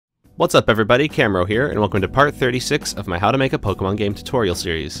What's up everybody, Camro here, and welcome to part 36 of my How to Make a Pokemon Game tutorial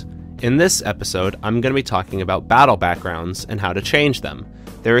series. In this episode, I'm going to be talking about battle backgrounds and how to change them.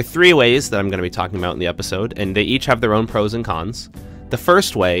 There are three ways that I'm going to be talking about in the episode, and they each have their own pros and cons. The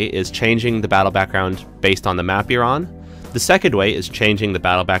first way is changing the battle background based on the map you're on. The second way is changing the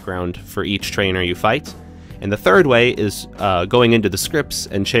battle background for each trainer you fight. And the third way is going into the scripts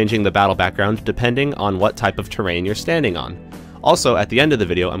and changing the battle background depending on what type of terrain you're standing on. Also, at the end of the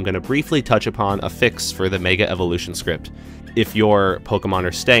video, I'm going to briefly touch upon a fix for the Mega Evolution script, if your Pokemon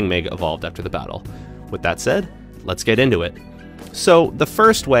are staying Mega Evolved after the battle. With that said, let's get into it. So, the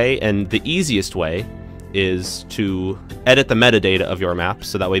first way, and the easiest way, is to edit the metadata of your map,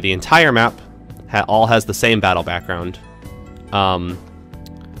 so that way the entire map all has the same battle background. And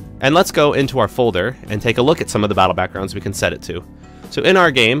let's go into our folder and take a look at some of the battle backgrounds we can set it to. So in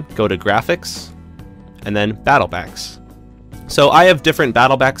our game, go to Graphics, and then Battle Backs. So I have different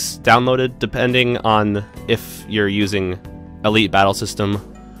battle backs downloaded depending on if you're using Elite Battle System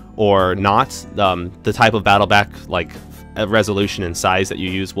or not. The type of battle back, like resolution and size that you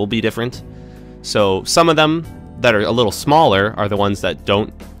use, will be different. So some of them that are a little smaller are the ones that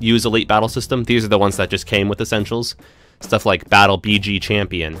don't use Elite Battle System. These are the ones that just came with Essentials. Stuff like Battle BG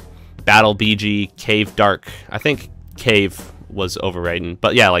Champion, Battle BG Cave Dark. I think Cave was overridden,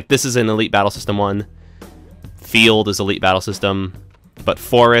 but yeah, like this is an Elite Battle System one. Field is Elite Battle System, but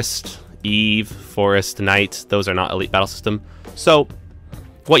Forest, Eve, Forest, Night, those are not Elite Battle System. So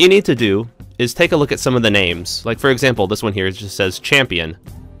what you need to do is take a look at some of the names. Like for example, this one here just says Champion.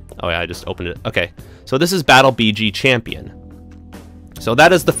 Oh yeah, I just opened it. Okay, so this is Battle BG Champion. So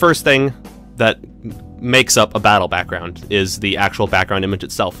that is the first thing that makes up a battle background, is the actual background image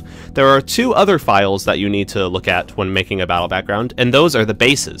itself. There are two other files that you need to look at when making a battle background, and those are the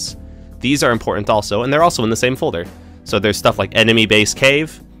bases. These are important also, and they're also in the same folder. So there's stuff like Enemy Base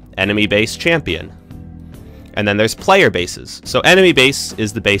Cave, Enemy Base Champion. And then there's player bases. So Enemy Base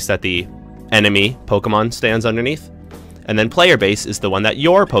is the base that the enemy Pokemon stands underneath, and then player base is the one that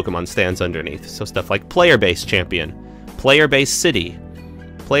your Pokemon stands underneath. So stuff like Player Base Champion, Player Base City,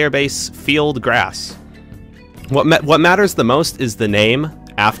 Player Base Field Grass. What matters the most is the name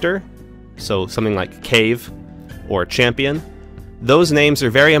after, so something like Cave or Champion. Those names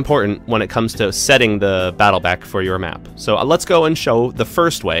are very important when it comes to setting the battle back for your map. So let's go and show the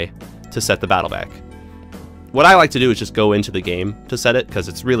first way to set the battle back. What I like to do is just go into the game to set it, because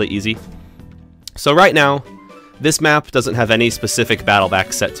it's really easy. So right now, this map doesn't have any specific battle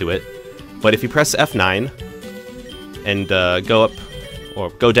back set to it, but if you press F9 and go up,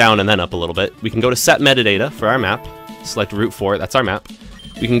 or go down and then up a little bit, we can go to Set Metadata for our map, select Route 4, that's our map.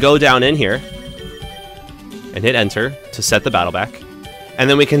 We can go down in here and hit Enter to set the battle back, and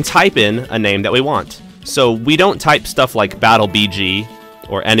then we can type in a name that we want. So we don't type stuff like Battle BG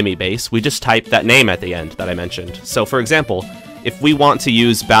or Enemy Base, we just type that name at the end that I mentioned. So for example, if we want to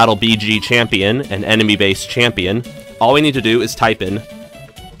use Battle BG Champion and Enemy Base Champion, all we need to do is type in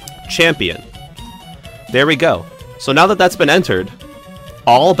Champion. There we go. So now that that's been entered,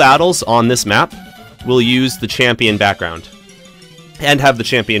 all battles on this map will use the Champion background and have the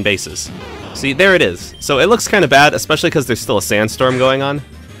Champion bases. See, there it is. So it looks kind of bad, especially because there's still a sandstorm going on.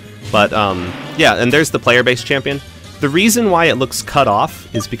 But yeah, and there's the Player Base Champion. The reason why it looks cut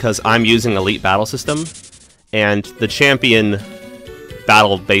off is because I'm using Elite Battle System, and the Champion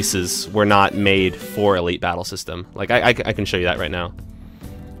battle bases were not made for Elite Battle System. Like, I can show you that right now.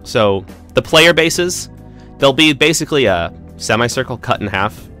 So the player bases, they'll be basically a semicircle cut in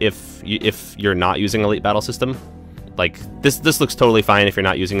half if you're not using Elite Battle System. Like, this looks totally fine if you're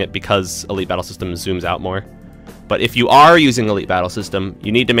not using it, because Elite Battle System zooms out more. But if you are using Elite Battle System,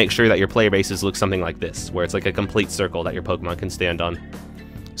 you need to make sure that your player bases look something like this, where it's like a complete circle that your Pokemon can stand on.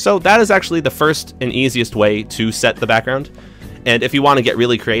 So that is actually the first and easiest way to set the background. And if you want to get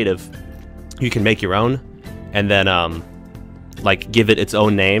really creative, you can make your own, and then like give it its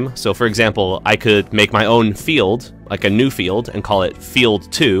own name. So for example, I could make my own field, like a new field, and call it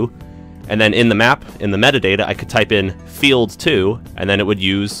Field 2. And then in the map, in the metadata, I could type in Field 2, and then it would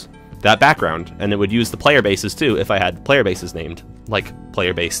use that background. And it would use the player bases too if I had player bases named, like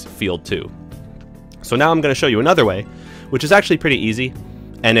Player Base Field 2. So now I'm going to show you another way, which is actually pretty easy.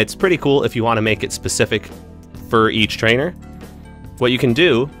 And it's pretty cool if you want to make it specific for each trainer. What you can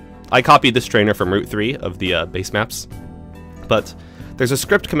do, I copied this trainer from Route 3 of the base maps, but there's a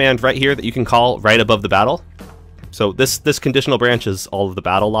script command right here that you can call right above the battle. So this conditional branch is all of the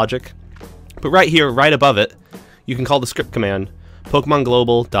battle logic. But right here, right above it, you can call the script command Pokemon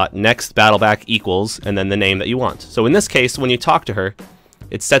Global.nextBattleback equals, and then the name that you want. So in this case, when you talk to her,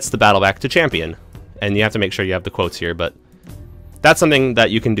 it sets the battle back to Champion. And you have to make sure you have the quotes here, but that's something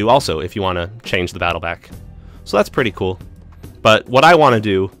that you can do also if you want to change the battle back. So that's pretty cool. But what I want to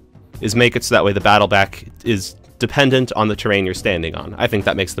do is make it so that way the battle back is dependent on the terrain you're standing on. I think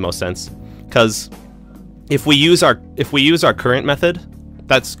that makes the most sense, because if we use our current method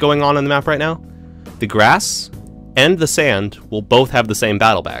that's going on in the map right now, the grass and the sand will both have the same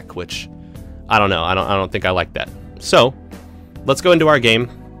battle back, which I don't know. I don't think I like that. So let's go into our game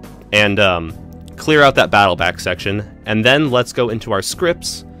and clear out that battle back section, and then let's go into our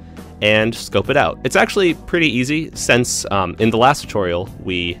scripts and scope it out. It's actually pretty easy, since in the last tutorial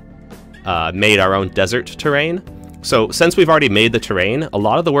we made our own desert terrain. So since we've already made the terrain, a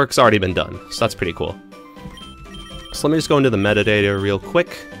lot of the work's already been done, so that's pretty cool. So let me just go into the metadata real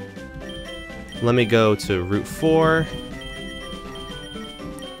quick. Let me go to Route 4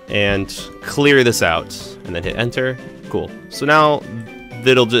 and clear this out, and then hit enter. Cool. So now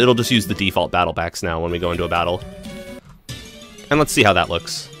it'll just use the default battle backs now when we go into a battle. And let's see how that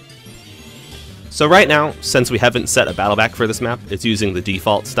looks. So right now, since we haven't set a battle back for this map, it's using the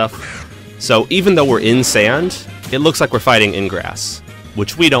default stuff. So even though we're in sand, it looks like we're fighting in grass,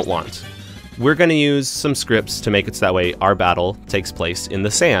 which we don't want. We're going to use some scripts to make it so that way our battle takes place in the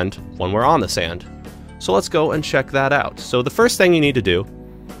sand when we're on the sand. So let's go and check that out. So the first thing you need to do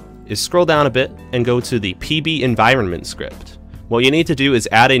is scroll down a bit and go to the PB environment script. What you need to do is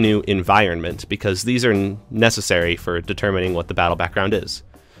add a new environment, because these are necessary for determining what the battle background is.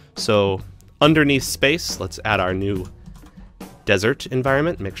 So underneath space, let's add our new desert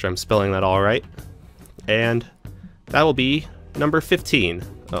environment. Make sure I'm spelling that all right. And that will be number 15.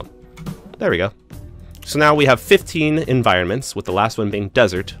 Oh, there we go. So now we have 15 environments, with the last one being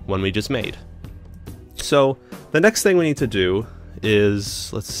desert, one we just made. So the next thing we need to do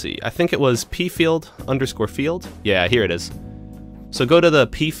is, let's see, I think it was pfield_field. Yeah, here it is. So go to the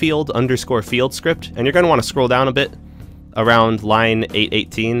pfield_field script, and you're going to want to scroll down a bit around line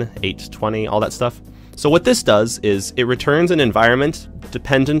 818, 820, all that stuff. So what this does is it returns an environment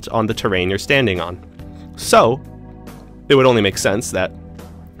dependent on the terrain you're standing on. So it would only make sense that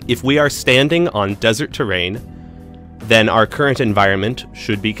if we are standing on desert terrain, then our current environment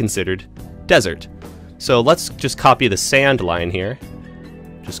should be considered desert. So let's just copy the sand line here.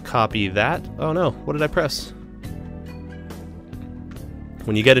 Just copy that. Oh no, what did I press?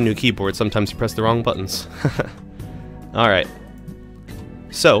 When you get a new keyboard, sometimes you press the wrong buttons. Alright.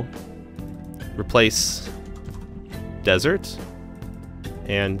 So, replace desert,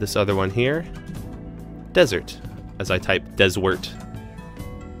 and this other one here, desert, as I type deswert.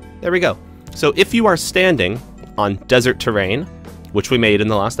 There we go. So if you are standing on desert terrain, which we made in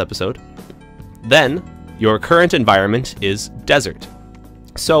the last episode, then your current environment is desert.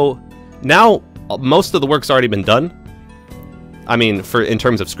 So now most of the work's already been done. I mean, in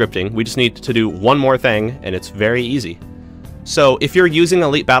terms of scripting, we just need to do one more thing, and it's very easy. So if you're using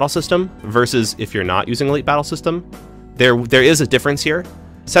Elite Battle System versus if you're not using Elite Battle System, there is a difference here.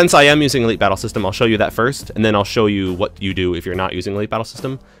 Since I am using Elite Battle System, I'll show you that first, and then I'll show you what you do if you're not using Elite Battle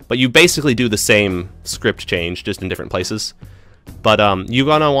System. But you basically do the same script change, just in different places. But you're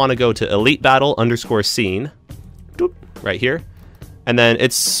gonna want to go to Elite Battle_scene, right here, and then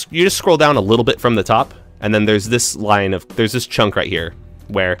you just scroll down a little bit from the top, and then there's this chunk right here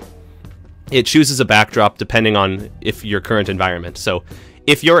where it chooses a backdrop depending on if your current environment. So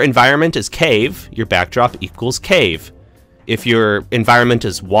if your environment is cave, your backdrop equals cave. If your environment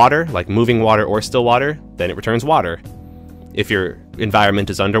is water, like moving water or still water, then it returns water. If your environment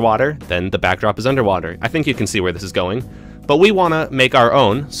is underwater, then the backdrop is underwater. I think you can see where this is going. But we want to make our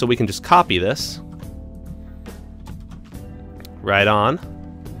own, so we can just copy this. Right on.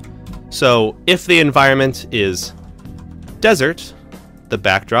 So if the environment is desert, the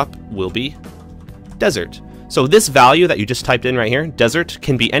backdrop will be desert. So this value that you just typed in right here, desert,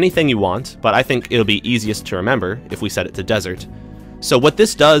 can be anything you want, but I think it'll be easiest to remember if we set it to desert. So what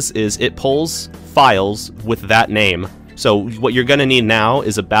this does is it pulls files with that name. So what you're going to need now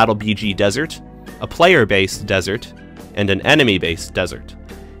is a BattleBG desert, a player-based desert, and an enemy-based desert.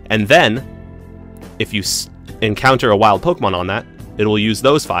 And then, if you encounter a wild Pokemon on that, it will use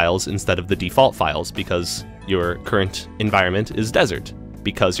those files instead of the default files, because your current environment is desert,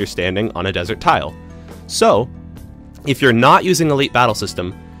 because you're standing on a desert tile. So, if you're not using Elite Battle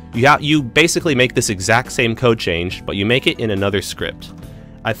System, you basically make this exact same code change, but you make it in another script.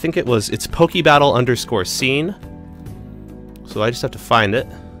 I think it's Pokebattle_scene. So I just have to find it.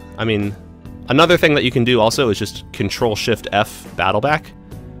 I mean, another thing that you can do also is just Control-Shift-F battleback,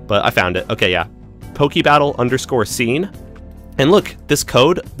 but I found it. Okay, yeah. Pokebattle_scene. And look, this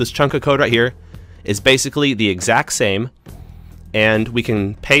chunk of code right here, is basically the exact same, and we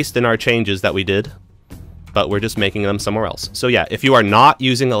can paste in our changes that we did. but we're just making them somewhere else. So yeah, if you are not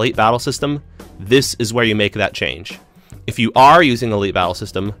using Elite Battle System, this is where you make that change. If you are using Elite Battle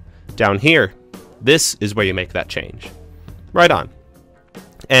System, down here, this is where you make that change. Right on.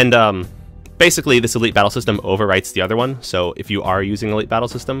 And basically, this Elite Battle System overwrites the other one, so if you are using Elite Battle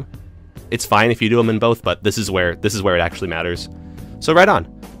System, it's fine if you do them in both, but this is where it actually matters. So right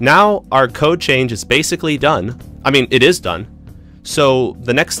on. Now our code change is basically done. I mean, it is done. So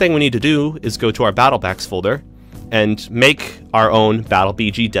the next thing we need to do is go to our BattleBacks folder and make our own Battle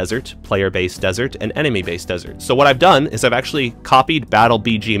BG Desert, player-based desert, and enemy-based desert. So what I've done is I've actually copied Battle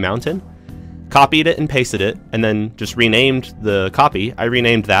BG Mountain, copied it and pasted it, and then just renamed the copy. I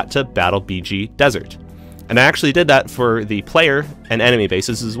renamed that to Battle BG Desert. And I actually did that for the player and enemy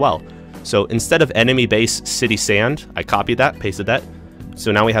bases as well. So instead of enemy base city sand, I copied that, pasted that.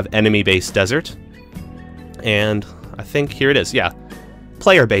 So now we have enemy base desert. And I think here it is, yeah.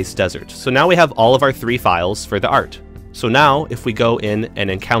 Player base desert. So now we have all of our 3 files for the art. So now if we go in and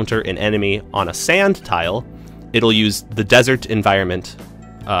encounter an enemy on a sand tile, it'll use the desert environment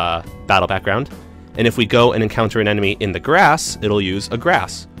battle background. And if we go and encounter an enemy in the grass, it'll use a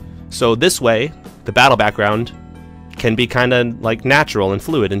grass. So this way, the battle background can be kind of like natural and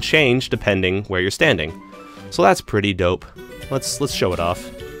fluid and change depending where you're standing. So that's pretty dope. Let's show it off.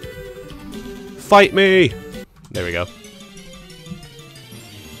 Fight me! There we go.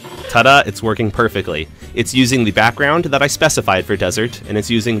 Ta-da, it's working perfectly. It's using the background that I specified for desert, and it's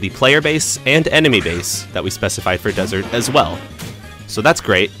using the player base and enemy base that we specified for desert as well. So that's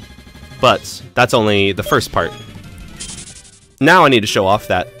great, but that's only the first part. Now I need to show off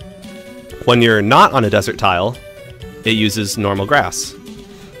that when you're not on a desert tile, it uses normal grass.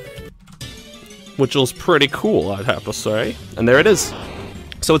 Which is pretty cool, I'd have to say. And there it is.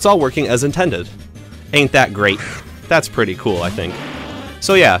 So it's all working as intended. Ain't that great? That's pretty cool, I think.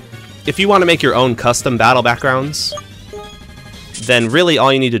 So yeah, if you want to make your own custom battle backgrounds, then really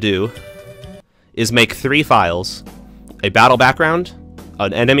all you need to do is make 3 files. A battle background,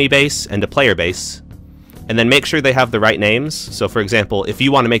 an enemy base, and a player base. And then make sure they have the right names. So for example, if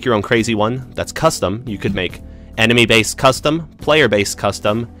you want to make your own crazy one that's custom, you could make enemy base custom, player base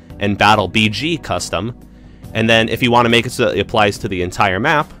custom, and battle BG custom. And then if you want to make it so that it applies to the entire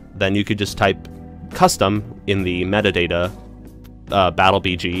map, then you could just type custom in the metadata battle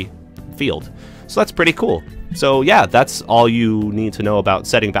BG field. So that's pretty cool. So yeah, that's all you need to know about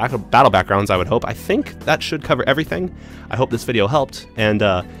setting battle backgrounds, I would hope. I think that should cover everything. I hope this video helped, and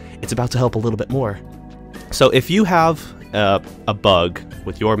it's about to help a little bit more. So if you have a bug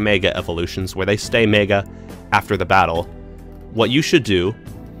with your mega evolutions where they stay mega after the battle, what you should do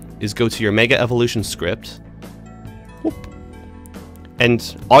is go to your mega evolution script, whoop,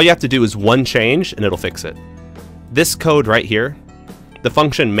 and all you have to do is one change and it'll fix it. This code right here, the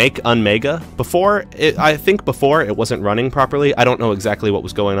function make unmega, I think before it wasn't running properly. I don't know exactly what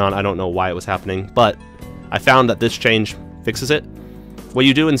was going on. I don't know why it was happening, but I found that this change fixes it. What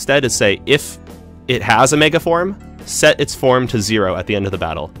you do instead is say, if it has a mega form, set its form to 0 at the end of the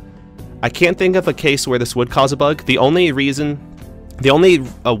battle. I can't think of a case where this would cause a bug. The only way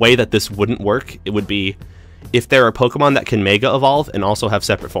that this wouldn't work, it would be if there are Pokemon that can Mega Evolve and also have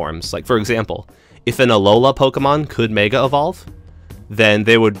separate forms. Like for example, if an Alola Pokemon could Mega Evolve, then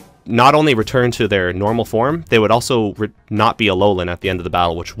they would not only return to their normal form, they would also not be Alolan at the end of the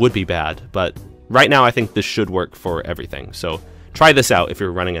battle, which would be bad. But right now I think this should work for everything. So try this out if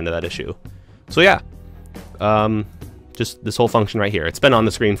you're running into that issue. So yeah, just this whole function right here. It's been on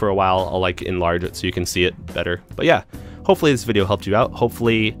the screen for a while. I'll like enlarge it so you can see it better. But yeah, hopefully this video helped you out.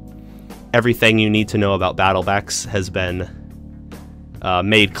 Hopefully everything you need to know about BattleBacks has been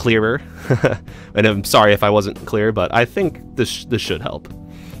made clearer. And I'm sorry if I wasn't clear, but I think this should help.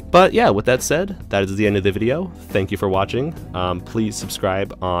 But yeah, with that said, that is the end of the video. Thank you for watching. Please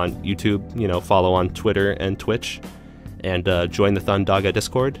subscribe on YouTube, follow on Twitter and Twitch, and join the Thundaga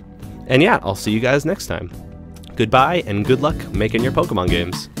Discord. And yeah, I'll see you guys next time. Goodbye and good luck making your Pokemon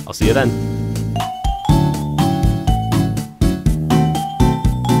games. I'll see you then.